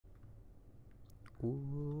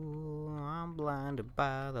Ooh, I'm blinded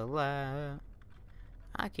by the light.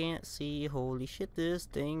 I can't see. Holy shit, this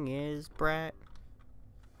thing is bright.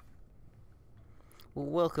 Well,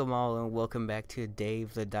 welcome all and welcome back to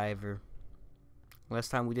Dave the Diver. Last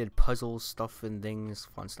time we did puzzles, stuff and things.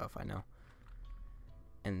 Fun stuff, I know.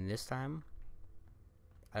 And this time,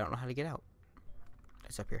 I don't know how to get out.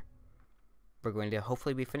 It's up here. We're going to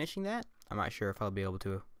hopefully be finishing that. I'm not sure if I'll be able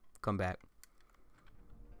to come back.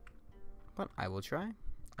 But I will try.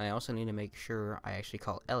 And I also need to make sure I actually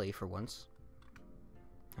call Ellie for once.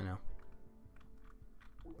 I know.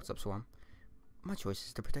 What's up, Swarm? My choice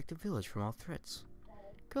is to protect the village from all threats.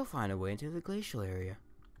 Go find a way into the glacial area.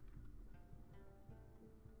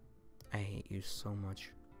 I hate you so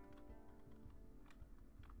much.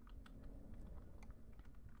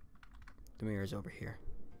 The mirror's over here.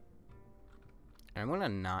 And I'm gonna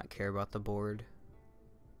not care about the board.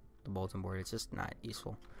 The bulletin board, it's just not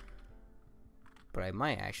useful. But I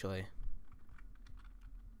might actually.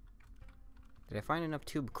 Did I find enough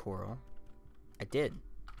tube coral? I did.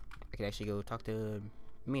 I could actually go talk to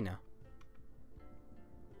Mina.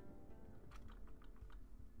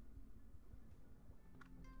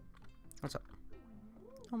 What's up?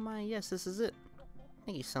 Oh my, yes, this is it.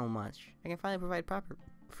 Thank you so much. I can finally provide proper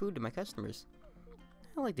food to my customers.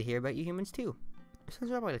 I like to hear about you humans too. So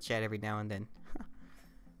drop by to chat every now and then.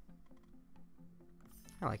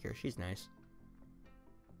 I like her, she's nice.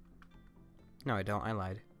 No, I don't, I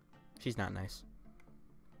lied. She's not nice.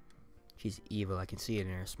 She's evil, I can see it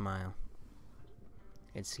in her smile.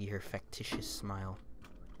 I can see her factitious smile.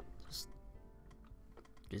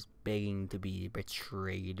 Just begging to be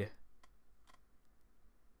betrayed.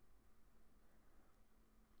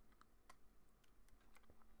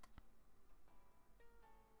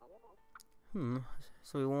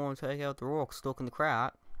 So we want to take out the rock stuck in the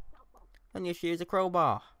crack. And yes, she is a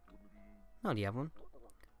crowbar. No, do you have one?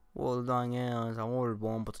 Well, the thing is, I ordered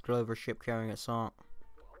one, but the delivery ship carrying it sank.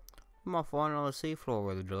 We might find another seafloor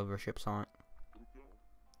where the delivery ship sank.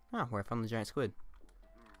 Ah, where I found the giant squid.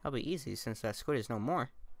 That'll be easy since that squid is no more.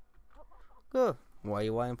 Good. What are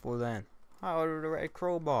you waiting for then? I ordered a red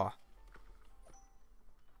crowbar.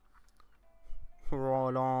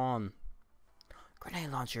 Right on.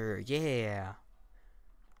 Grenade launcher, yeah.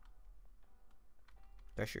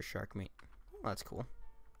 That's your shark meat. Oh, that's cool.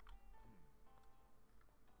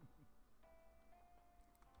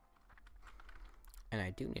 And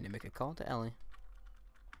I do need to make a call to Ellie.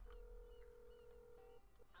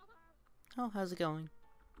 Oh, how's it going?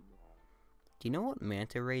 Do you know what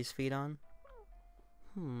manta rays feed on?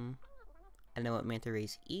 I know what manta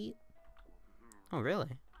rays eat. Oh,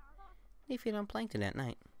 really? They feed on plankton at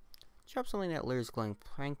night. Drop something that lures glowing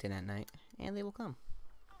plankton at night, and they will come.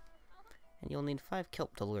 And you'll need 5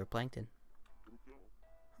 kelp to lure plankton.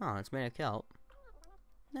 Oh, it's made of kelp.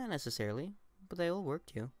 Not necessarily, but they will work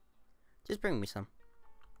too. Just bring me some.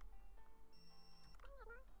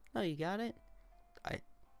 Oh, you got it?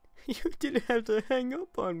 You didn't have to hang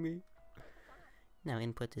up on me. Now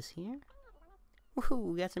input this here.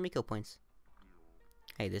 Woohoo, we got some eco points.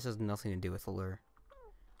 Hey, this has nothing to do with the lure.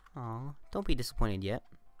 Aw, don't be disappointed yet.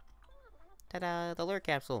 Ta-da, the lure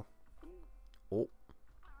capsule. Oh.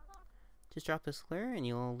 Just drop this lure and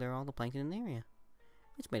you'll lure all the plankton in the area.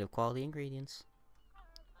 It's made of quality ingredients.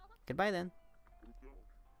 Goodbye then.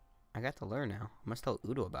 I got the lure now. I must tell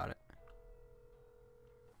Udo about it.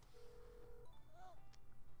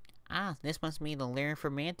 Ah, this must be the lure for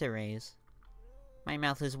manta rays. My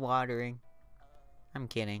mouth is watering. I'm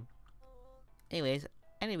kidding. Anyways,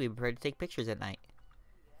 I need to be prepared to take pictures at night.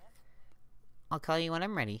 I'll call you when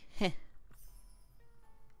I'm ready. Heh.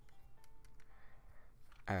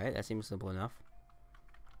 Alright, that seems simple enough.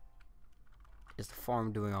 Is the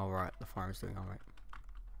farm doing alright? The farm is doing alright.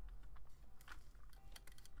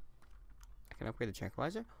 I can upgrade the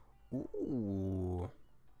tranquilizer? Ooh.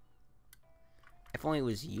 If only it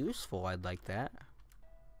was useful, I'd like that.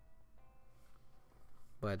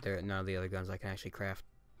 But there are none of the other guns I can actually craft.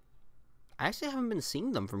 I actually haven't been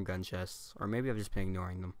seeing them from gun chests. Or maybe I've just been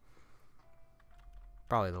ignoring them.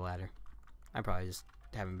 Probably the latter. I probably just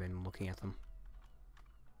haven't been looking at them.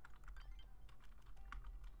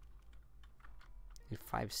 Need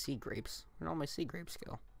 5 sea grapes. Where'd all my sea grapes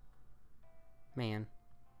go? Man.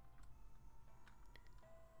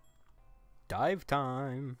 Dive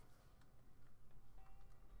time!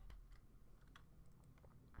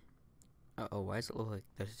 Uh-oh, why does it look like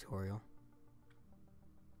the tutorial?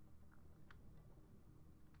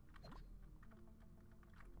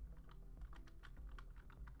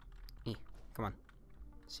 Come on.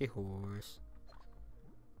 Seahorse.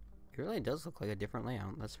 It really does look like a different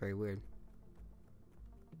layout. That's very weird.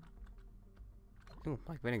 Ooh,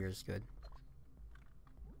 like vinegar is good.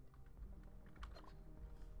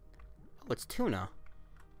 Oh, it's tuna.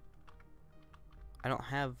 I don't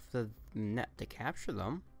have the net to capture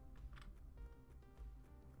them.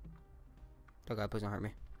 Oh god, please don't hurt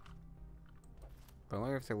me. But I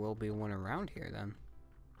wonder if there will be one around here then.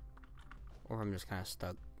 Or if I'm just kind of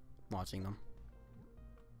stuck watching them.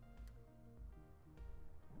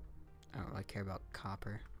 I don't really care about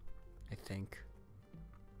copper, I think.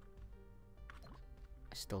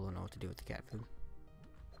 I still don't know what to do with the cat food.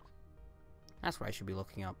 That's what I should be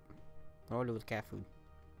looking up. What do I do with cat food?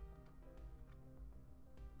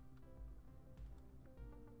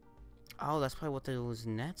 Oh, that's probably what those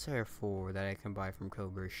nets are for that I can buy from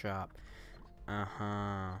Cobra's shop.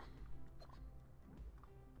 Uh-huh.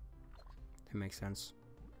 That makes sense.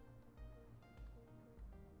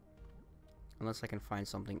 Unless I can find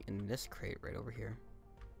something in this crate right over here.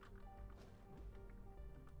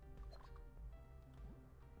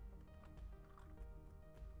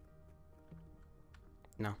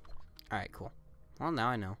 No. Alright, cool. Well, now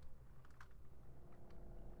I know.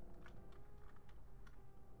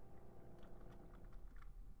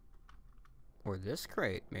 Or this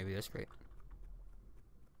crate. Maybe this crate.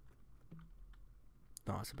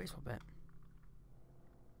 No, it's a baseball bat.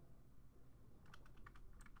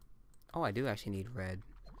 Oh, I do actually need red.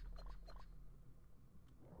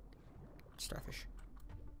 Starfish.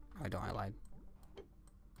 Oh, I don't. I lied.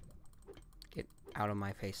 Get out of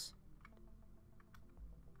my face.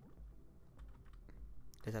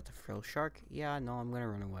 Is that the frill shark? Yeah, no, I'm gonna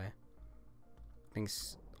run away.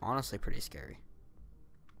 Thing's honestly pretty scary.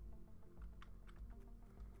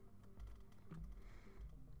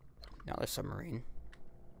 Now the submarine.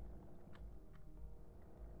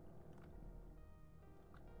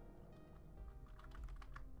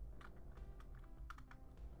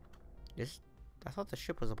 I thought the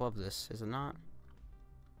ship was above this, is it not?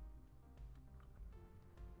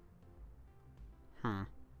 Hmm.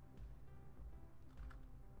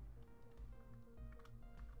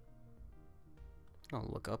 I'll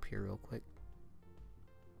look up here real quick.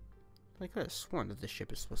 I could have sworn that this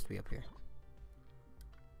ship is supposed to be up here.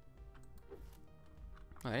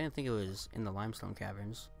 Oh, I didn't think it was in the limestone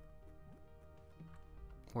caverns.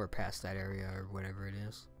 Or past that area, or whatever it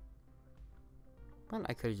is. But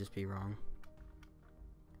I could just be wrong.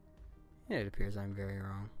 It appears I'm very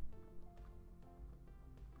wrong.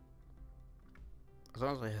 As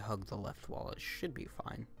long as I hug the left wall, it should be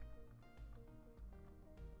fine.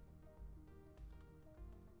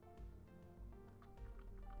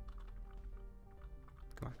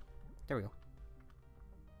 Come on. There we go.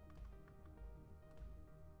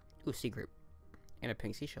 Ooh, sea grape. And a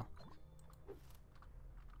pink seashell.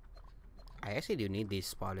 I actually do need these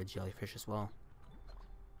spotted jellyfish as well.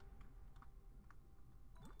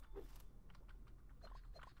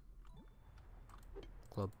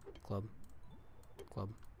 Club, club, club,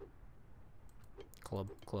 club,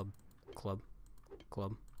 club, club,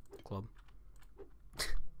 club, club.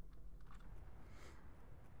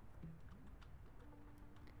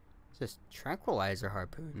 This tranquilizer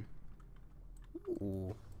harpoon.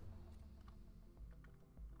 Ooh.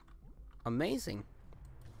 Amazing.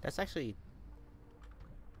 That's actually...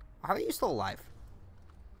 How are you still alive?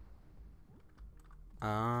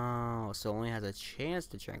 Oh, so it only has a chance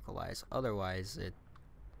to tranquilize. Otherwise, it...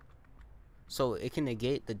 So it can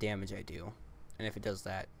negate the damage I do. And if it does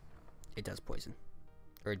that, it does poison.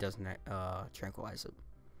 Or it doesn't tranquilize it.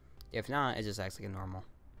 If not, it just acts like a normal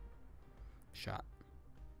shot.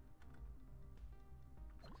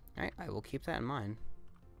 Alright, I will keep that in mind.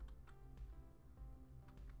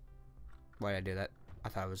 Why did I do that? I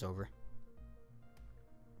thought it was over.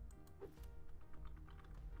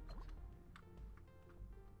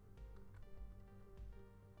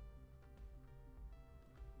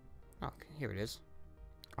 Okay, here it is.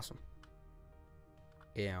 Awesome.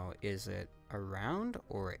 You know, is it around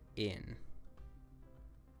or in?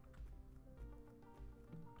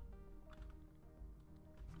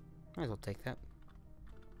 Might as well take that.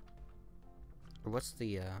 Or what's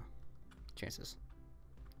the chances?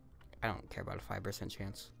 I don't care about a 5%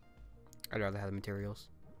 chance. I'd rather have the materials.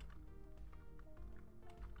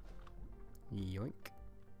 Yoink.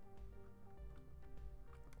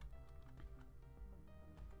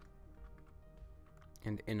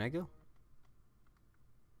 And in I go.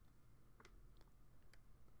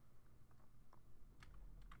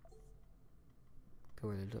 Go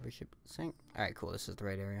where the delivery ship sank. Alright, cool. This is the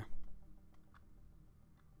right area.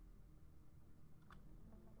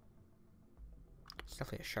 It's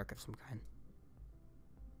definitely a shark of some kind.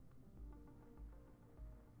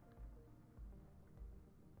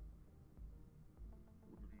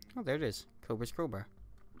 Oh, there it is. Cool. Cobra's crowbar.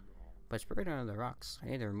 But it's buried under the rocks. I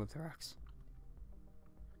need to remove the rocks.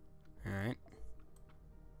 Alright.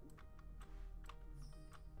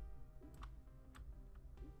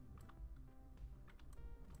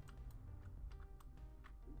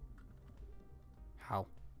 How?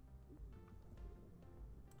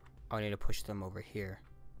 Oh, I need to push them over here.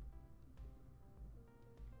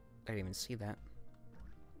 I didn't even see that.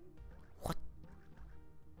 What?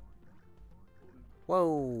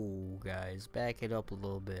 Whoa, guys. Back it up a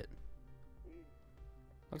little bit.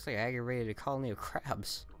 Looks like I aggravated a colony of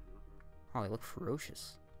crabs. Oh, they look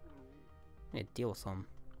ferocious. I need to deal with them.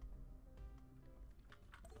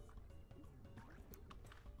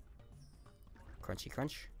 Crunchy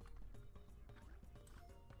crunch.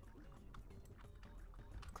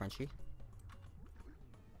 Crunchy.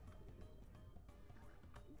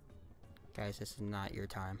 Guys, this is not your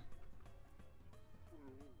time.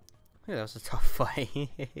 Hey, that was a tough fight.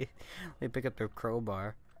 They pick up their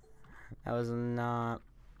crowbar. That was not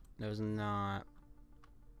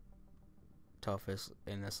toughest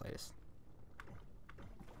in the slightest.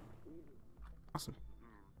 Awesome.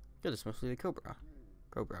 Good, it's mostly the Cobra.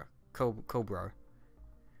 Cobra.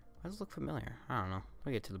 Why does it look familiar? I don't know.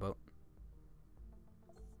 I'll get to the boat.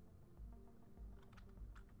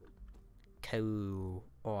 Oh,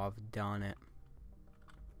 I've done it.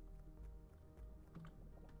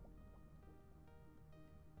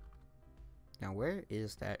 Now, where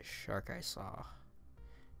is that shark I saw?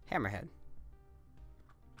 Hammerhead.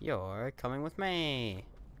 You're coming with me.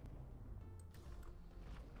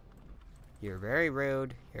 You're very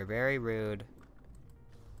rude. You're very rude.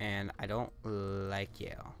 And I don't like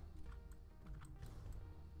you.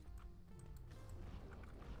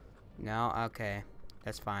 No, okay.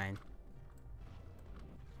 That's fine.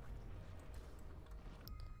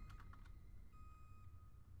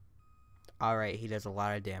 Alright, he does a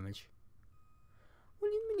lot of damage. What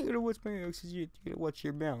do you mean you gotta watch my axes? You gotta watch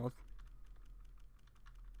your mouth.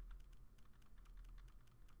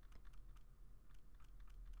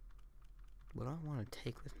 What do I want to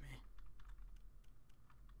take with me?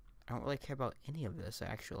 I don't really care about any of this,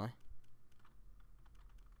 actually.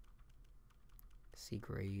 Sea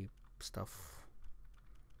grape stuff.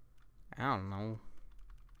 I don't know.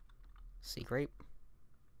 Sea grape?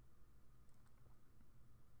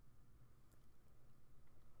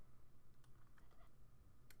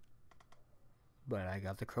 But I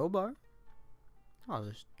got the crowbar. Oh,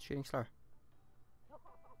 there's a shooting star.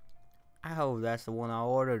 I hope that's the one I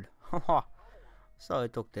ordered. So I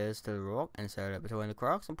took this to the rock and set it between the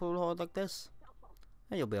cracks and pulled it hard like this.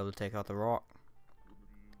 And you'll be able to take out the rock.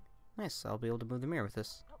 Nice, I'll be able to move the mirror with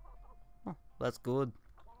this. Oh, that's good.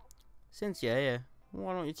 Since you're here,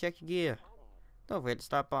 why don't you check your gear? Don't forget to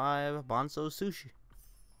stop by Bonzo Sushi.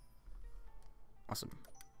 Awesome.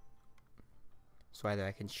 So either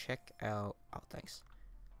I can check out... Oh, thanks.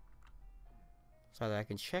 So either I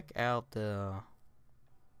can check out the...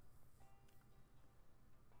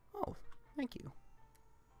 Oh, thank you.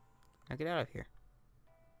 Now get out of here.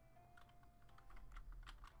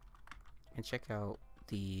 And check out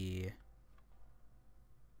the...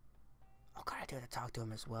 Oh god, I do have to talk to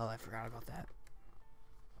him as well. I forgot about that.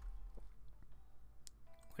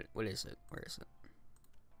 What is it? Where is it?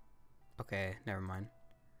 Okay, never mind.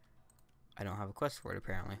 I don't have a quest for it,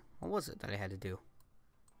 apparently. What was it that I had to do?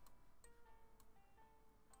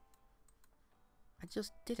 I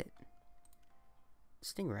just did it.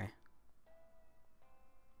 Stingray.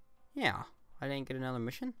 Yeah, I didn't get another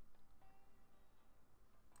mission?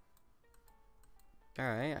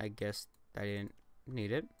 Alright, I guess I didn't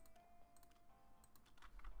need it.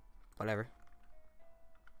 Whatever.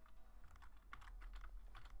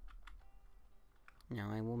 Now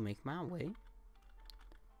I will make my way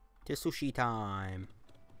to sushi time.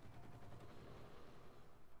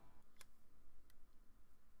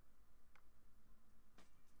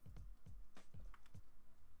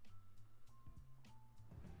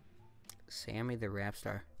 Sammy the rap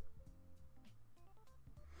star.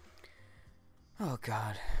 Oh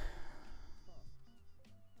god.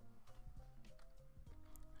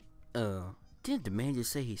 Didn't the man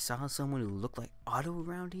just say he saw someone who looked like Otto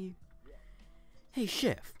around here? Hey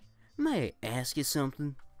chef, may I ask you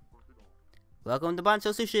something? Welcome to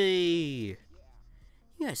Bonzo Sushi!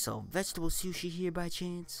 You guys sell vegetable sushi here by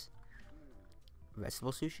chance?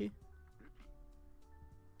 Vegetable sushi?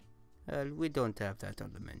 We don't have that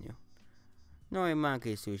on the menu.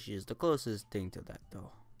 Norimaki sushi is the closest thing to that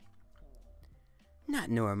though. Not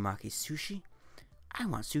Norimaki sushi. I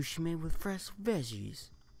want sushi made with fresh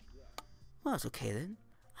veggies. Well, that's okay then.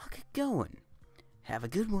 I'll get going. Have a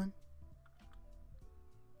good one.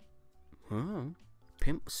 Huh?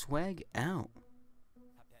 pimp swag out.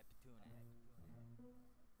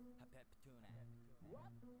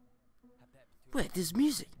 Wait, this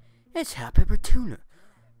music. It's Hot Pepper Tuna.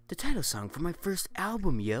 The title song for my first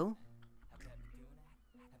album, yo.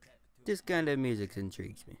 This kind of music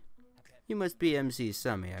intrigues me. You must be MC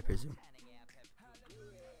Sammy, I presume.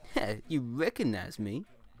 You recognize me?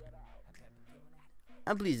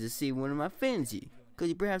 I'm pleased to see one of my fans here. Could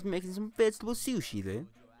you perhaps making some vegetable sushi there?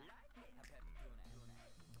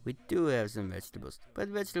 We do have some vegetables, but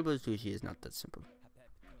vegetable sushi is not that simple.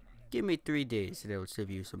 Give me 3 days and I will serve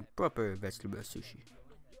you some proper vegetable sushi.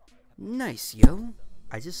 Nice, yo!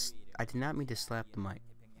 I did not mean to slap the mic.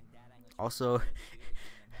 Also,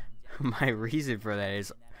 my reason for that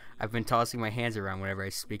is I've been tossing my hands around whenever I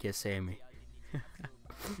speak as Sammy.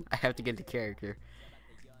 I have to get the character.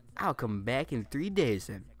 I'll come back in 3 days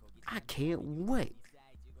then. I can't wait.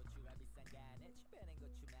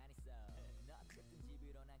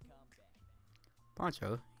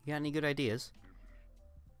 Poncho, you got any good ideas?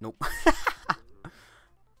 Nope.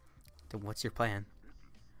 Then what's your plan?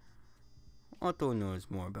 Otto knows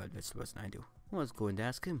more about vegetables than I do. Let's go and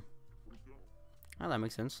ask him. Oh, that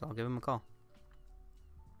makes sense. I'll give him a call.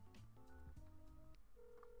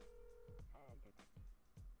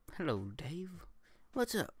 Hello, Dave.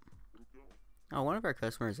 What's up? Oh, one of our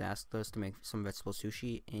customers asked us to make some vegetable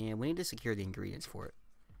sushi, and we need to secure the ingredients for it.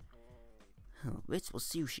 Oh, vegetable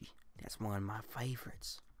sushi. That's one of my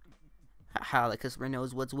favorites. How the customer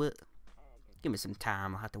knows what's what. Give me some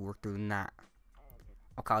time. I'll have to work through the night.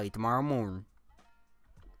 I'll call you tomorrow morning.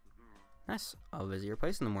 Nice. I'll visit your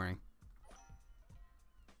place in the morning.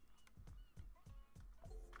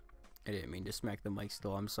 I didn't mean to smack the mic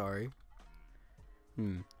still. I'm sorry.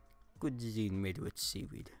 Good cuisine made with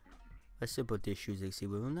seaweed. A simple dish using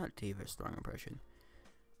seaweed will not leave a strong impression.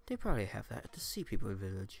 They probably have that at the Sea People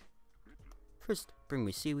village. First, bring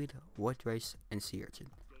me seaweed, white rice, and sea urchin.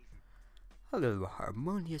 A little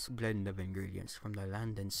harmonious blend of ingredients from the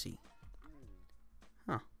land and sea.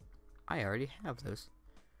 Huh. I already have those.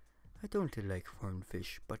 I don't like farmed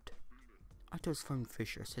fish, but Otto's farmed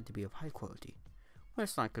fish are said to be of high quality. When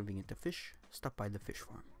it's not convenient to fish, stop by the fish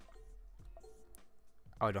farm.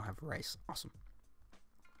 Oh, I don't have rice. Awesome.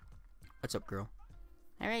 What's up, girl?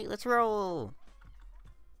 Alright, let's roll!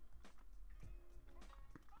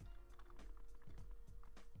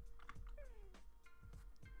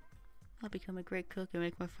 I'll become a great cook and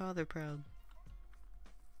make my father proud.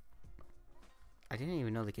 I didn't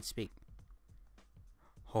even know they could speak.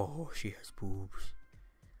 Oh, she has boobs.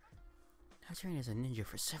 I trained as a ninja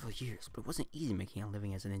for several years, but it wasn't easy making a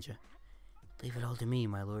living as a ninja. Leave it all to me,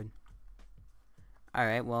 my lord.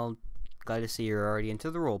 Alright, well, glad to see you're already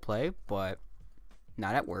into the roleplay, but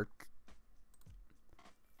not at work.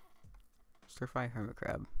 Stir-fry hermit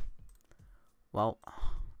crab. Well,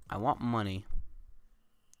 I want money.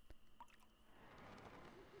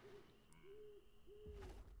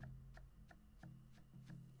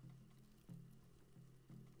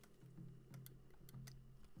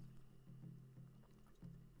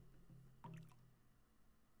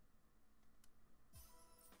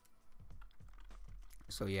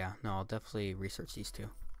 So yeah, no, I'll definitely research these two.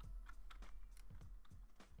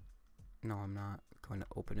 No, I'm not going to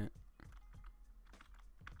open it.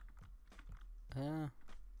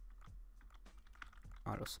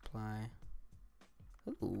 Auto supply.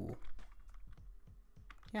 Ooh.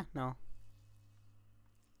 Yeah, no.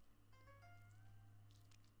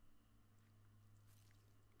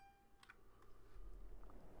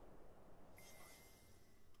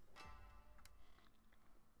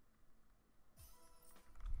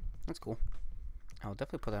 That's cool. I'll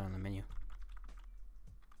definitely put that on the menu.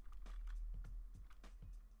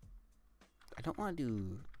 I don't want to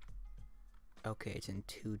do... Okay, it's in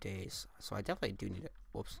 2 days. So I definitely do need it.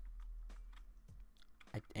 Whoops.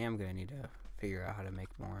 I am going to need to figure out how to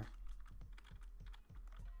make more.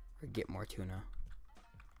 Or get more tuna.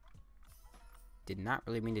 Did not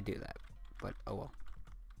really mean to do that. But, oh well.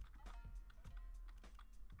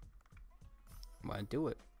 I'm going to do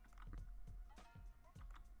it.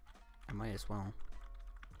 I might as well.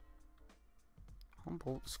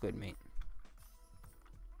 Humboldt squid meat.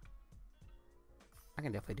 I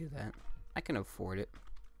can definitely do that. I can afford it.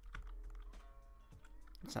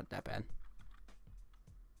 It's not that bad.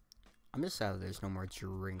 I'm just sad that there's no more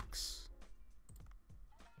drinks.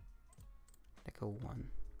 Deco 1.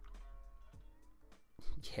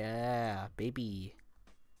 Yeah, baby.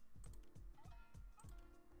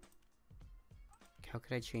 How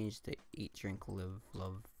could I change the eat, drink, live,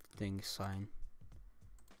 love thing sign?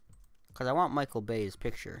 Because I want Michael Bay's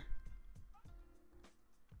picture.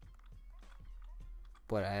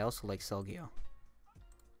 But I also like Selgio.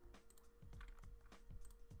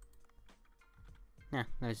 Nah,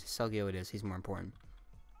 there's Selgio it is. He's more important.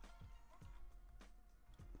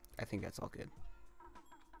 I think that's all good.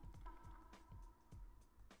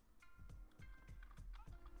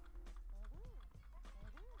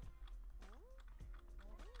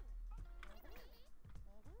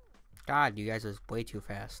 God, you guys are way too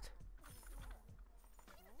fast.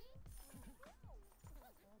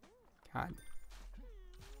 God.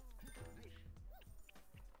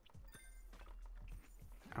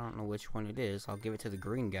 I don't know which one it is. I'll give it to the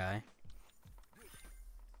green guy.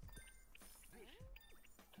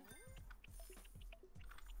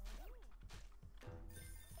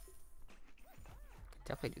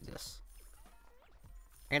 Definitely do this.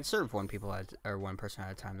 I can serve one person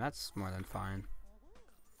at a time. That's more than fine.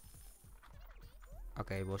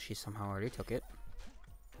 Okay, well she somehow already took it.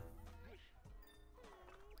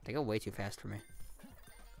 They go way too fast for me.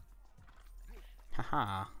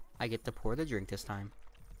 Haha, I get to pour the drink this time.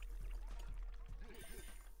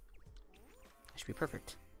 That should be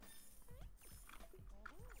perfect.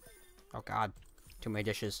 Oh god, too many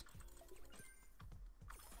dishes.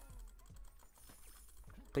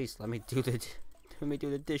 Please let me do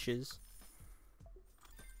the dishes.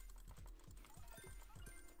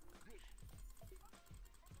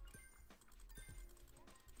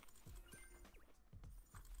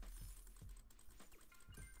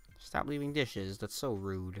 Stop leaving dishes. That's so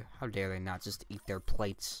rude. How dare they not just eat their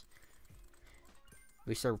plates?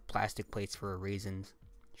 We serve plastic plates for a reason.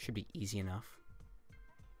 Should be easy enough.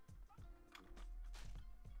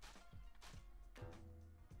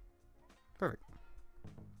 Perfect.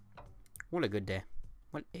 What a good day.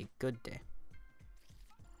 What a good day.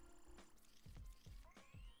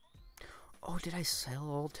 Oh, did I sell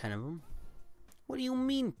all 10 of them? What do you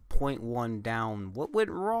mean 0.1 down? What went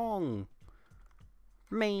wrong?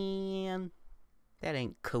 Man, that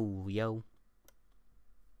ain't cool, yo.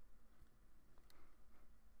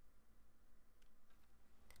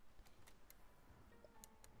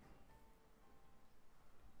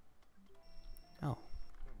 Oh.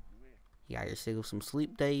 You got your signal some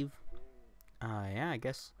sleep, Dave? Yeah, I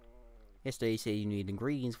guess. Yesterday you said you need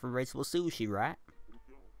ingredients for vegetable sushi, right?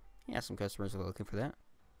 Yeah, some customers are looking for that.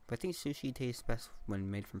 But I think sushi tastes best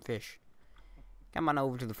when made from fish. Come on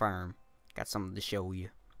over to the farm. Got something to show you.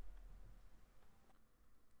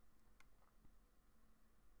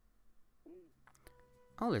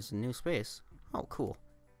 Oh, there's a new space. Oh, cool.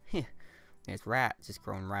 There's rats just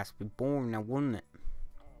growing rice to be born now, wouldn't it?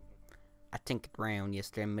 I tinkered around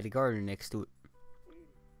yesterday and made a garden next to it.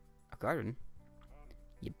 A garden?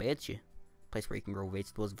 You betcha. Place where you can grow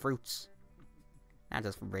vegetables and fruits. Not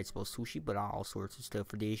just for vegetable sushi, but all sorts of stuff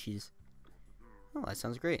for dishes. Oh, that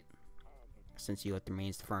sounds great. Since you let the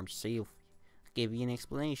reins to farm yourself, I'll give you an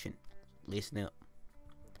explanation. Listen up.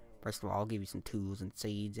 First of all, I'll give you some tools and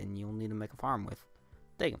seeds, and you'll need to make a farm with.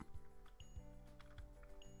 Take them.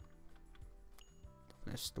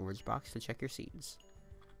 Open a storage box to check your seeds.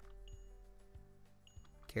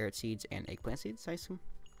 Carrot seeds and eggplant seeds, I assume.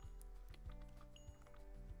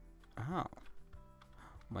 Oh.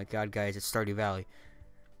 My god, guys, it's Stardew Valley.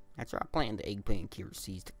 That's where I planted the eggplant and carrot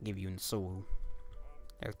seeds to give you in the soil.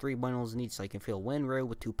 There are 3 bundles in each, so you can fill 1 row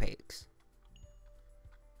with 2 pegs.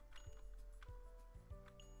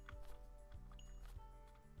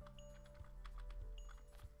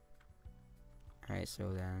 Alright,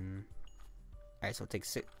 so then... Alright, so take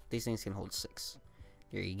 6. These things can hold 6.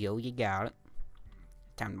 There you go, you got it.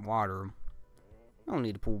 Time to water them. I don't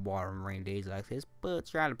need to pour water on rainy days like this, but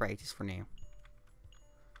try to practice for now.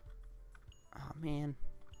 Oh, man.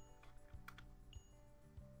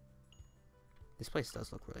 This place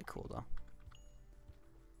does look really cool, though.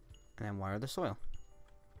 And then water the soil.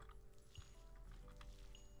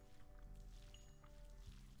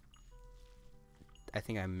 I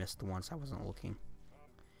think I missed the ones I wasn't looking.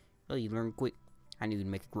 Well, you learn quick. I knew you'd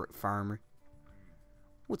make a great farmer.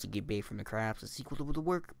 Once you get back from the crops, it's equal to the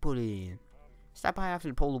work you put in. Stop by after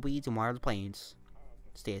to pull the weeds and water the plants.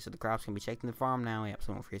 Stay so the crops can be checked in the farm now,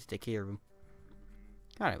 so don't forget to take care of them.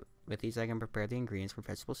 Got it. With these, I can prepare the ingredients for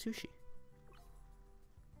vegetable sushi.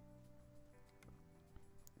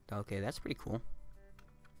 Okay, that's pretty cool.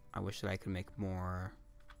 I wish that I could make more.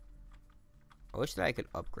 I wish that I could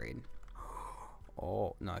upgrade.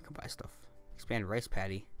 Oh, no, I can buy stuff. Expand rice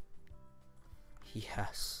paddy.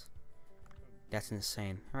 Yes. That's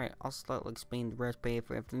insane. Alright, I'll start expanding the rice paddy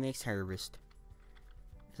for after the next harvest.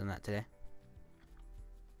 Isn't that today?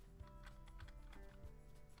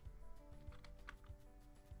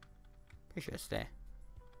 Pretty sure it's today.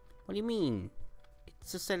 What do you mean?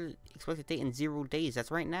 It's just said expected date in 0 days.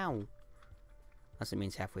 That's right now. Unless it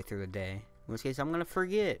means halfway through the day. In which case, I'm gonna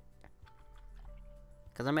forget.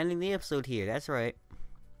 Because I'm ending the episode here. That's right.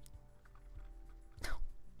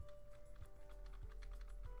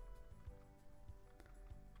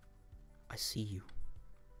 I see you.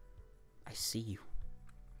 I see you.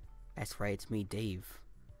 That's right, it's me, Dave.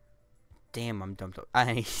 Damn, I'm dumped up.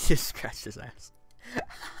 He just scratched his ass.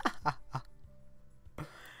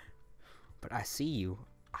 But I see you.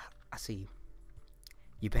 I see you.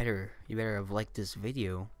 You better have liked this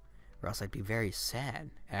video, or else I'd be very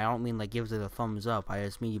sad. And I don't mean like give it a thumbs up. I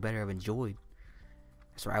just mean you better have enjoyed.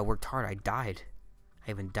 That's right, I worked hard. I died.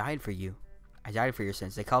 I even died for you. I died for your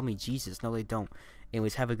sins. They call me Jesus. No, they don't.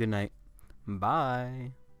 Anyways, have a good night.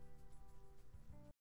 Bye.